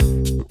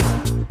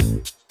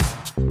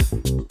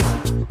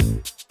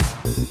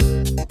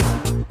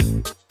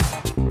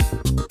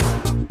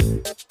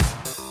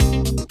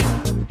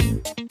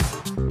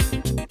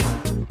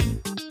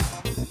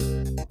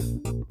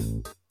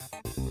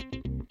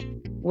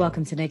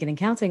Welcome to Naked and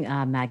Counting.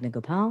 I'm Magna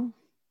Gopal.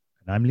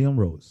 And I'm Leon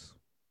Rose.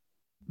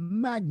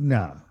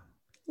 Magna,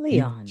 you've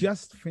Leon.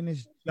 just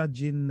finished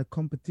judging the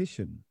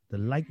competition, the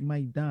Like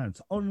My Dance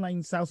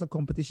online salsa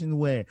competition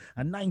where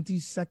a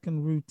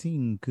 90-second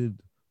routine could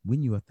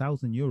win you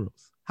 €1,000.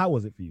 How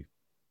was it for you?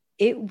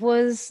 It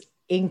was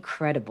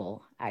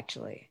incredible,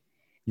 actually.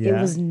 It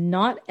Yeah, was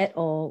not at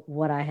all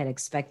what I had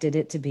expected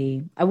it to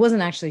be. I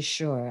wasn't actually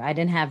sure. I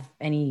didn't have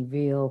any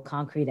real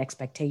concrete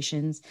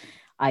expectations.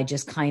 I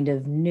just kind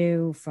of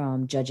knew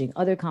from judging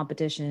other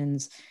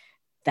competitions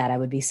that I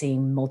would be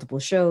seeing multiple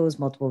shows,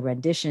 multiple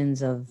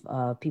renditions of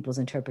people's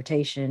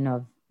interpretation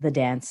of the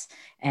dance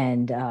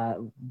and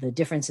the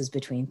differences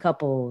between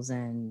couples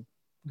and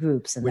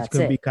groups, and which that's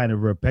can be it. kind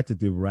of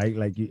repetitive, right?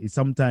 Like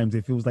sometimes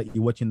it feels like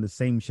you're watching the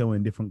same show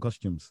in different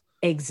costumes.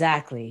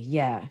 Exactly.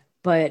 Yeah.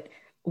 But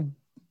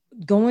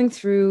going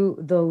through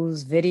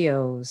those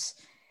videos,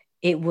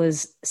 it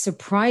was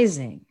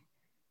surprising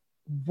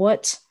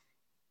what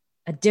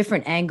a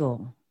different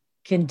angle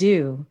can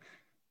do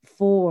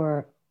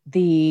for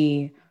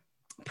the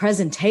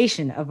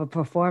presentation of a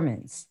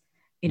performance.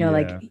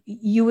 Like Yeah,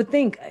 you would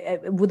think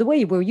with the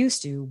way we're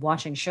used to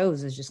watching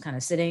shows is just kind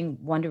of sitting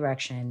one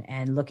direction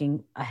and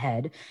looking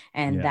ahead,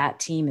 and yeah.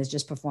 that team is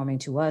just performing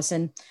to us.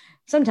 And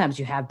sometimes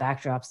you have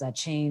backdrops that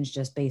change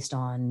just based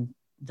on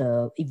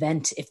the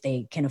event if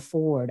they can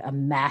afford a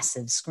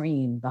massive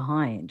screen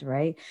behind,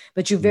 right?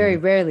 But you very Yeah.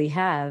 rarely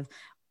have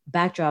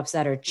backdrops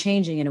that are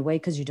changing in a way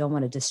because you don't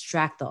want to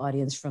distract the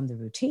audience from the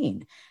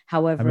routine. I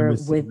However,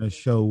 remember with seeing a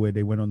show where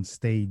they went on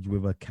stage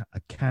with a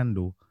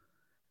candle,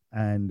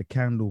 and the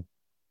candle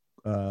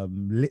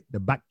lit the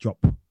backdrop.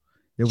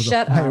 There was a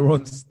shut fire up.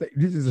 on stage.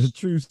 This is a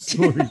true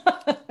story.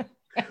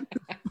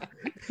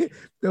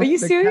 Are you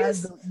The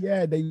serious? candle,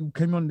 yeah, they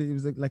came on. It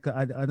was like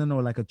I don't know,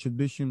 like a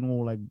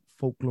traditional, like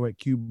folkloric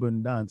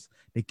Cuban dance.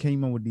 They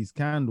came on with these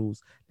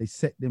candles. They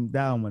set them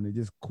down and they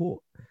just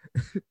caught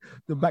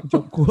the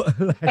backdrop caught.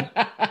 Like,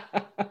 I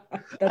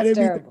That's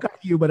didn't mean to terrible. cut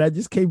you, but I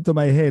just came to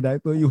my head. I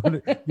thought you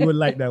would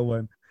like that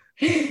one.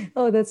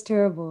 Oh, that's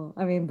terrible.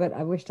 I mean, but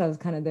I wished I was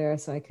kind of there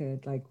so I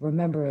could like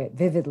remember it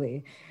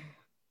vividly.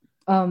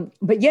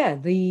 But yeah,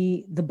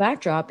 the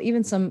backdrop,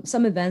 even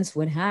some events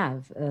would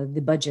have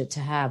the budget to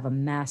have a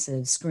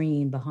massive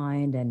screen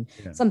behind and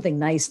Yeah, something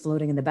nice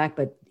floating in the back.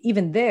 But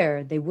even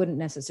there, they wouldn't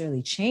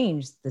necessarily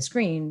change the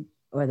screen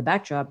or the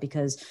backdrop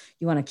because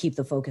you want to keep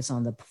the focus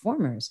on the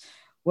performers.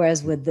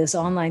 Whereas with this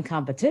online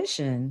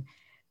competition,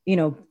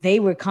 they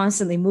were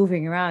constantly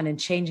moving around and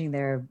changing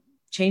their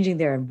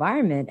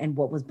environment and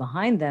what was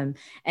behind them,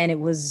 and it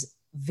was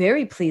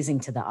very pleasing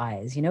to the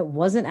eyes. It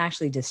wasn't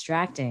actually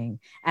distracting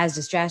as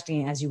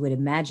you would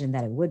imagine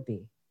that it would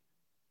be.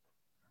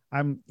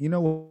 You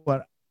know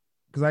what?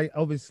 Because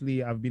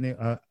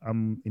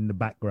I'm in the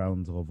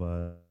background of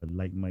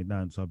like my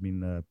dance, so I've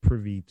been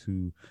privy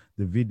to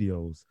the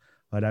videos,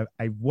 but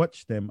I've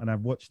watched them, and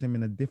I've watched them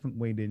in a different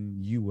way than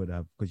you would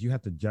have, because you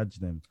had to judge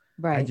them.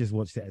 I Right. just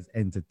watched it as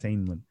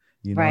entertainment,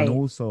 and Right.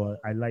 also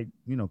I like,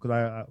 because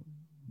I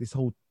this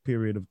whole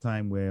period of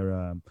time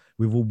where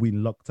we've all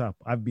been locked up,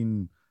 I've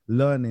been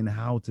learning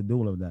how to do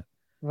all of that.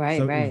 Right.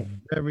 So it was Right.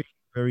 very,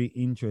 very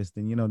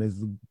interesting.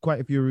 There's quite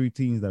a few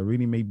routines that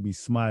really made me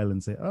smile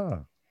and say,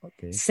 "Oh,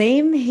 okay,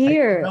 Same I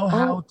here. know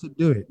how Oh, to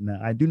do it now.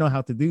 I do know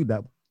how to do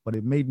that." But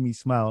it made me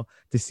smile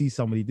to see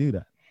somebody do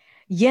that.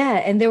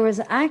 yeah. And there was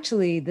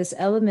actually this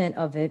element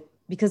of it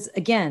because,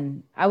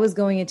 again, I was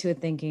going into it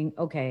thinking,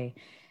 okay,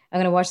 I'm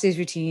going to watch these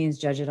routines,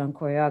 judge it on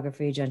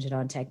choreography, judge it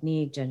on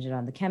technique, judge it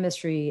on the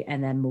chemistry,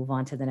 and then move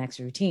on to the next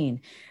routine.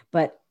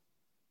 But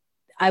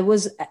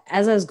as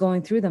I was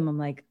going through them, I'm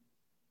like,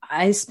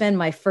 I spend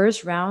my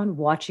first round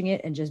watching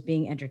it and just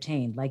being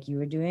entertained, like you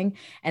were doing.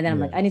 And then I'm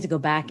like, Yeah, I need to go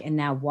back and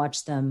now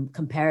watch them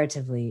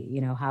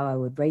comparatively, how I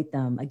would rate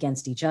them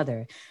against each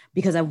other,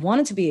 because I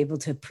wanted to be able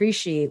to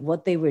appreciate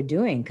what they were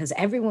doing because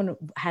everyone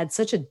had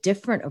such a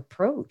different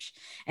approach.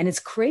 And it's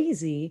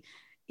crazy,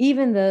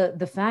 even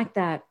the fact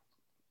that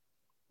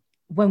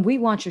when we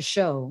watch a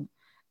show,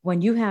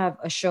 when you have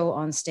a show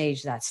on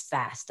stage that's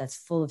fast, that's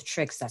full of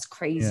tricks, that's yeah,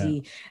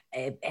 crazy,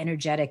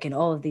 energetic, and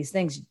all of these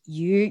things,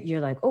 you're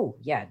like, oh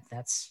yeah,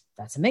 that's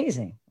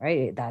amazing,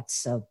 right?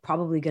 That's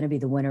probably going to be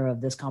the winner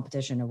of this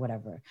competition or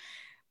whatever.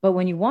 But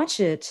when you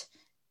watch it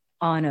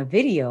on a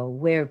video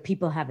where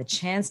people have a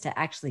chance to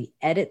actually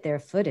edit their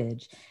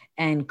footage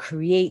and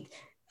create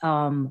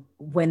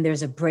when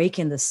there's a break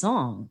in the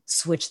song,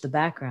 switch the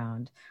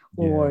background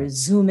or yeah.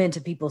 zoom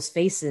into people's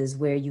faces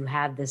where you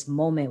have this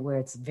moment where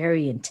it's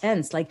very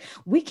intense. Like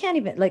we can't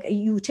even like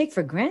you take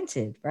for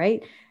granted,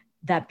 right?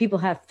 That people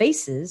have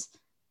faces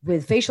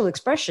with facial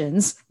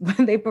expressions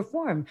when they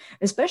perform,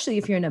 especially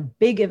if you're in a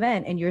big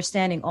event and you're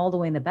standing all the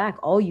way in the back.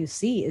 All you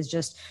see is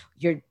just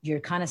you're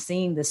kind of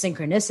seeing the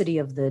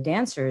synchronicity of the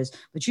dancers,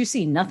 but you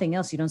see nothing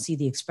else. You don't see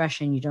the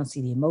expression, you don't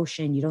see the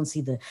emotion, you don't see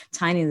the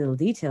tiny little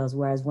details.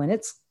 Whereas when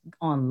it's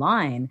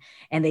online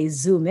and they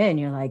zoom in,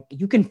 you're like,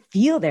 you can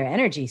feel their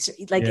energy. So,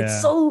 like it's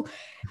Yeah. so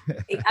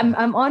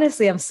I'm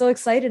honestly I'm so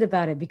excited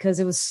about it because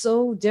it was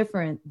so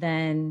different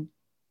than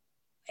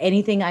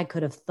anything I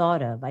could have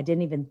thought of. I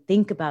didn't even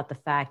think about the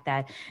fact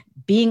that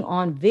being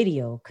on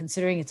video,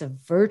 considering it's a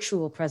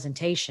virtual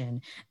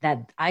presentation,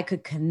 that I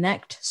could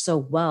connect so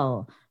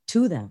well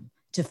to them,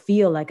 to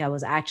feel like I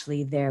was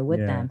actually there with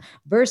Yeah. them,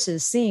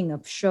 versus seeing a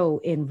show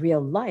in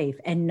real life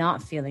and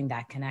not feeling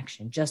that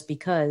connection just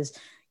because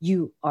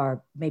you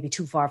are maybe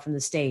too far from the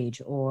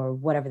stage or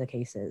whatever the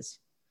case is.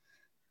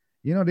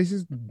 This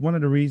is one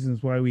of the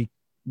reasons why we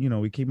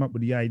came up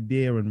with the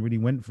idea and really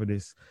went for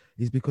this,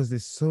 is because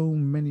there's so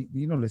many,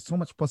 there's so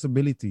much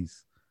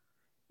possibilities,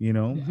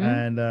 Mm-hmm.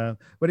 and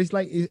but it's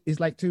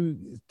like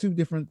two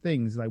different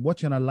things. Like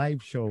watching a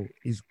live show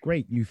is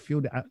great. You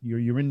feel that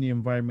you're in the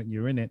environment,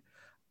 you're in it.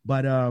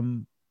 But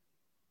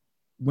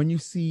when you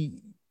see,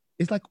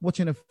 it's like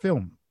watching a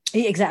film.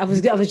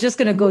 Exactly. I was just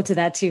going to go to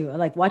that too.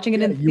 Like watching it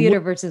Yeah, in theater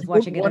versus you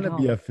wouldn't watching it want at to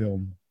be home. a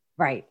film.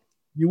 Right.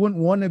 You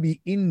wouldn't want to be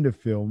in the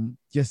film,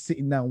 just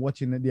sitting down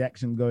watching the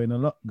action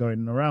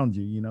going around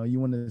you. You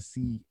want to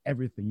see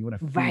everything. You want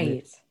to feel it.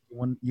 Right.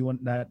 You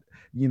want that.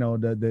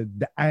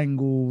 The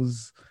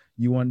angles.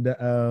 You want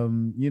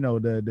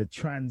the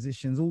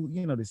transitions. All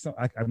there's so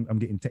I'm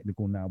getting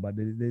technical now, but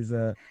there's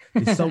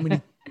so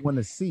many you want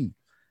to see,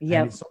 and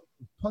Yep. it's so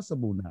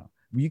possible now.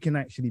 You can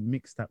actually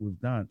mix that with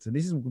dance, and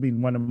this has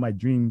been one of my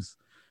dreams.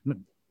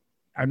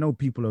 I know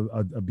people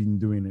have been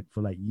doing it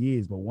for like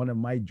years, but one of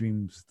my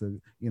dreams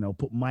to,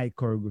 put my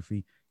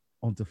choreography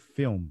onto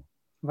film,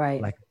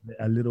 Right. like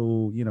a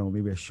little,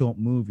 maybe a short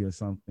movie or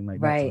something like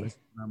that. So Right. this,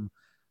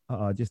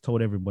 I just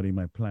told everybody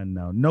my plan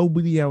now.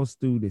 Nobody else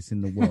do this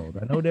in the world.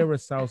 I know there are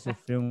salsa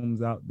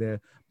films out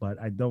there, but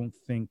I don't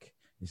think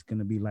it's going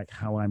to be like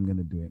how I'm going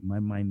to do it. My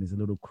mind is a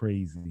little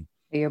crazy.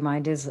 Your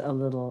mind is a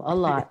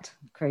lot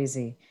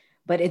crazy,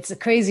 but it's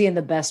crazy in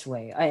the best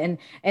way.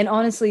 And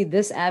honestly,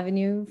 this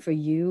avenue for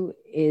you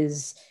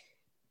is,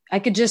 I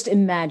could just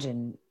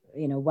imagine,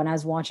 when I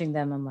was watching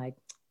them, I'm like,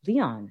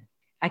 Leon,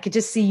 I could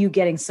just see you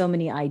getting so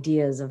many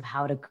ideas of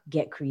how to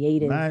get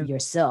creative Man,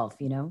 yourself.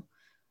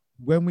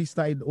 when we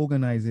started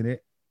organizing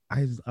it,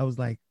 I was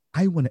like,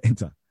 I want to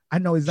enter. I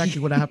know exactly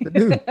what I have to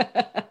do.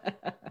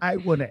 I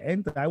want to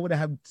enter. I want to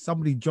have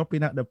somebody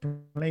dropping out the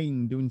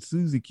plane doing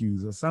Suzy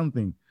cues or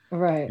something,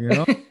 Right. you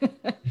know,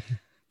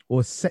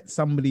 or set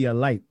somebody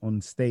alight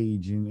on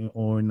stage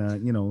or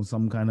in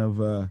some kind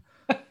of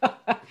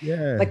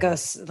yeah, like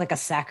a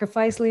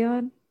sacrifice,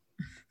 Leon.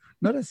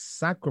 not a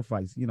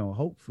sacrifice.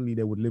 Hopefully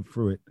they would live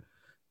through it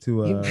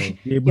to You,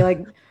 be able you're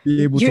like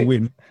be able to you're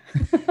win.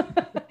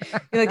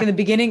 you're like in the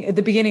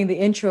beginning, the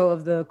intro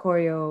of the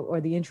choreo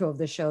or the intro of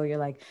the show, you're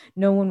like,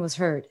 no one was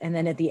hurt. And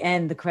then at the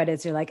end, the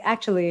credits, you're like,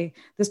 actually,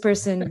 this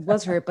person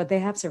was hurt, but they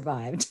have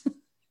survived.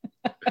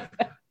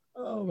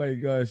 Oh my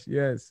gosh,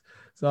 yes.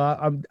 So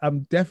I'm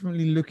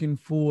definitely looking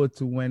forward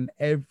to when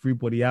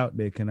everybody out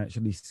there can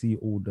actually see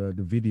all the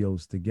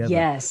videos together.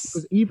 Yes.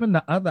 Because even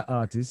the other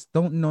artists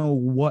don't know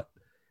what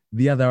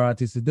the other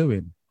artists are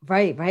doing.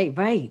 Right.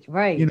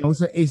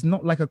 So it's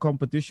not like a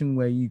competition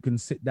where you can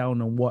sit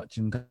down and watch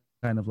and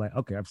kind of like,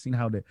 okay, I've seen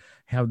how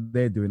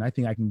they're doing. I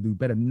think I can do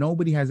better.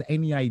 Nobody has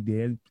any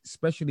idea,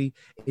 especially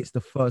it's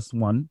the first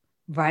one.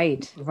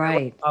 Right.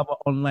 Other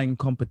online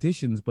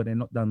competitions, but they're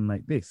not done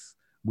like this,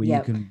 where you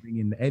Yep. can bring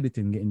in the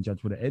editing, getting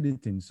judged for the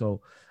editing.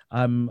 So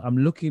I'm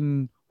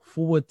looking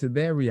forward to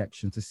their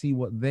reaction to see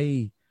what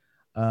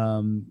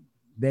how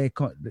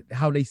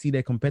they see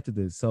their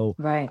competitors. So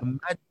Right.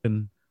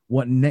 imagine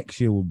what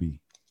next year will be.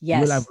 We'll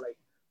have Yes. like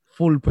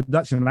full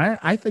production.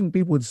 I think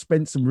people would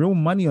spend some real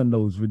money on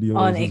those On videos as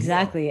well.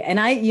 exactly. And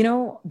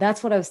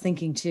that's what I was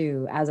thinking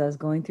too as I was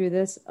going through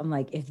this. I'm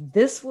like, if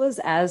this was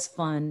as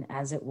fun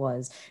as it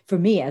was for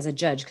me as a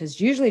judge, because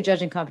usually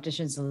judging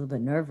competitions is a little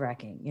bit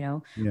nerve-wracking. Yeah,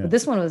 But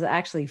this one was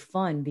actually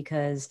fun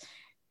because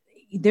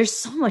there's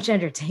so much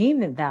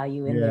entertainment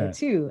value in there yeah,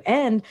 too.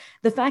 And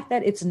the fact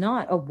that it's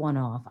not a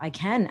one-off, I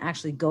can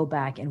actually go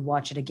back and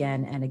watch it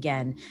again and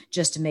again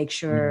just to make yeah,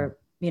 sure,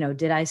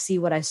 did I see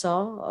what I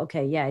saw?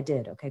 Okay, yeah, I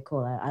did. Okay,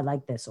 cool. I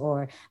like this,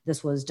 or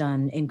this was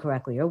done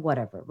incorrectly, or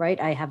whatever, right?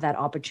 I have that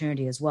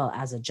opportunity as well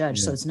as a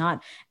judge. So yeah, it's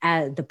not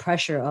at the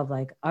pressure of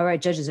like, all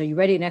right, judges, are you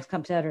ready? Next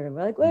competitor.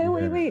 We're like,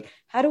 yeah. wait.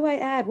 How do I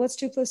add? What's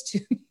 2 + 2?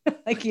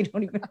 Like you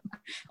don't even,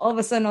 all of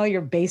a sudden, all your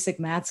basic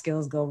math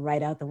skills go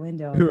right out the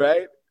window.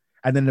 Right.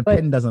 And then the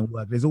pen But doesn't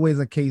work. There's always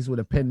a case where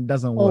the pen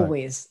doesn't work.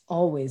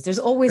 always. There's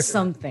always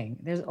something.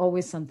 There's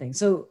always something.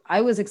 So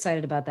I was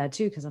excited about that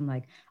too, because I'm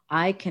like,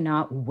 I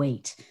cannot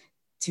wait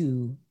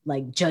to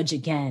like judge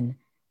again.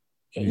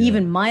 Yeah,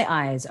 Even my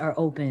eyes are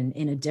open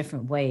in a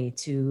different way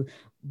to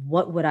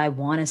what would I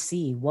want to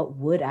see? What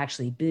would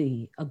actually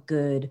be a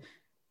good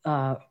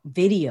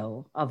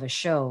video of a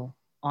show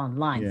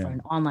online for yeah.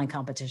 an online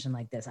competition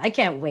like this? I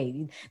can't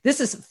wait. This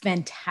is a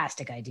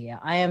fantastic idea.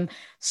 I am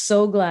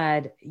so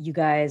glad you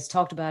guys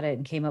talked about it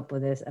and came up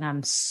with this, and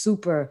I'm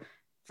super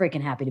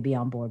freaking happy to be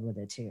on board with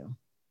it too.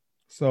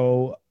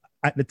 So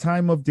at the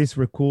time of this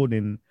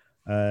recording,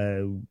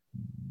 uh,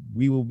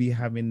 we will be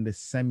having the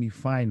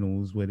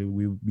semi-finals where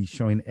we will be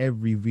showing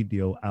every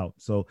video out.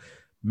 So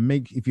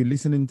if you're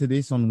listening to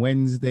this on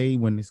Wednesday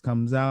when this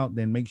comes out,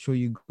 then make sure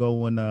you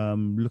go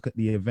and look at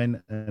the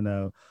event,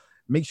 and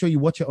make sure you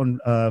watch it on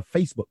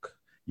Facebook.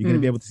 You're going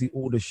to be able to see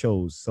all the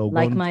shows. So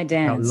Like My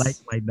Dance. Like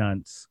My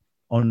Dance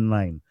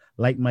online.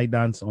 Like My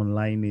Dance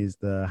online is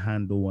the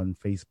handle on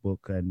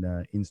Facebook and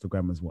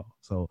Instagram as well.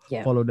 So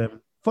follow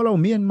them. Follow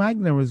me and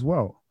Magna as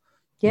well.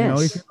 Yes. You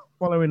know, if you're not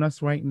following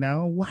us right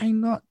now, why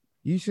not?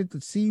 You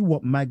should see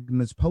what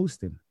Magna's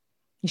posting.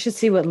 You should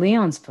see what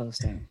Leon's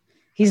posting.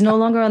 He's no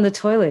longer on the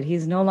toilet.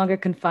 He's no longer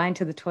confined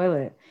to the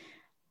toilet.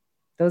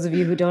 Those of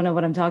you who don't know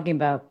what I'm talking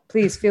about,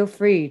 please feel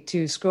free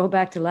to scroll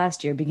back to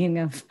last year, beginning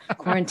of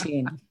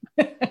quarantine.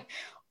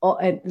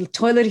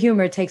 Toilet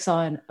humor takes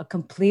on a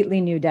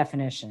completely new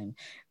definition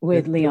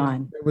with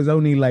Leon. There was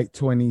only like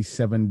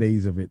 27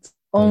 days of it.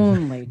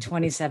 Only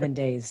 27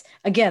 days.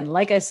 Again,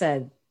 like I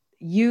said,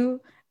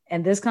 you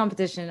and this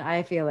competition,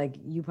 I feel like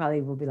you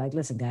probably will be like,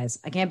 listen, guys,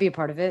 I can't be a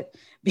part of it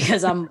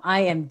because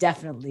I am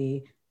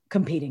definitely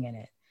competing in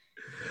it.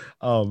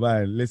 Oh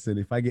man, listen,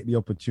 if I get the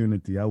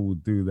opportunity, I will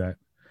do that.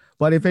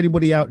 But if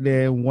anybody out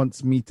there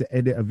wants me to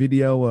edit a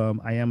video,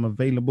 I am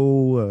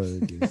available.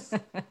 Just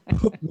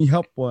hook me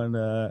up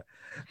on,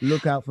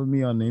 look out for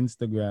me on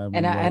Instagram.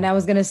 And I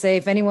was going to say,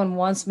 if anyone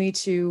wants me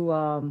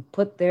to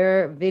put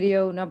their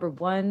video number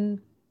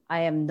 1, I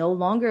am no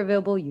longer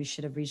available. You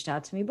should have reached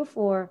out to me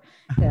before.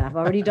 I've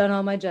already done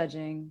all my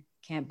judging.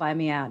 Can't buy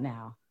me out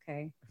now.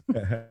 Okay.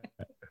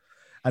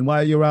 And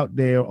while you're out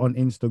there on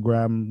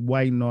Instagram,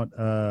 why not?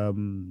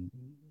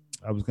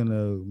 I was going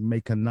to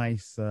make a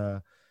nice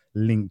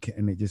link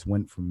and it just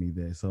went from me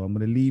there. So I'm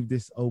going to leave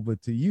this over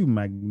to you,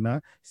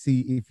 Magna.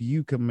 See if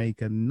you can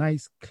make a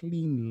nice,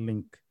 clean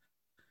link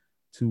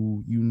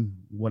to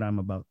what I'm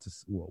about to,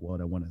 what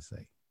I want to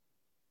say.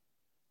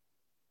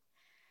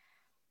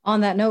 On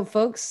that note,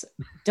 folks,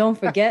 don't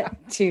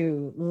forget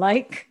to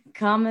like,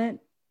 comment,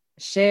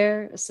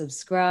 share,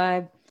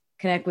 subscribe,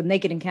 connect with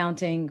Naked and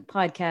Counting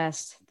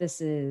podcast.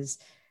 This is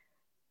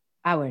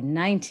our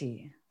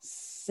 96th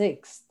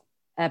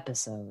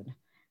episode.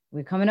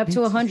 We're coming up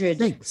to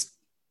 100.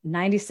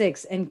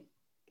 96. And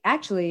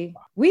actually,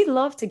 we'd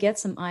love to get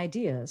some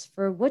ideas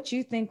for what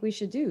you think we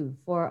should do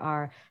for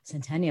our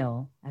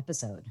centennial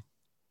episode.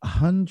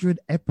 100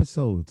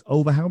 episodes.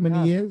 Over how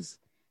many years?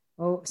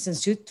 Oh,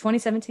 since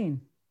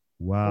 2017.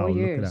 Wow, look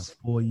at that.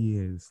 4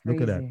 years. Crazy.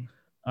 Look at that.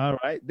 All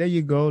right, there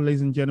you go,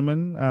 ladies and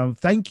gentlemen.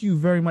 Thank you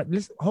very much.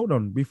 Listen, hold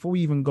on. Before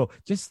we even go,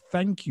 just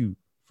thank you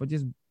for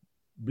just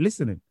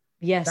listening.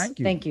 Yes, thank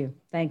you.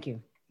 Thank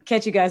you.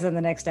 Catch you guys on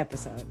the next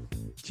episode.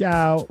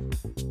 Ciao.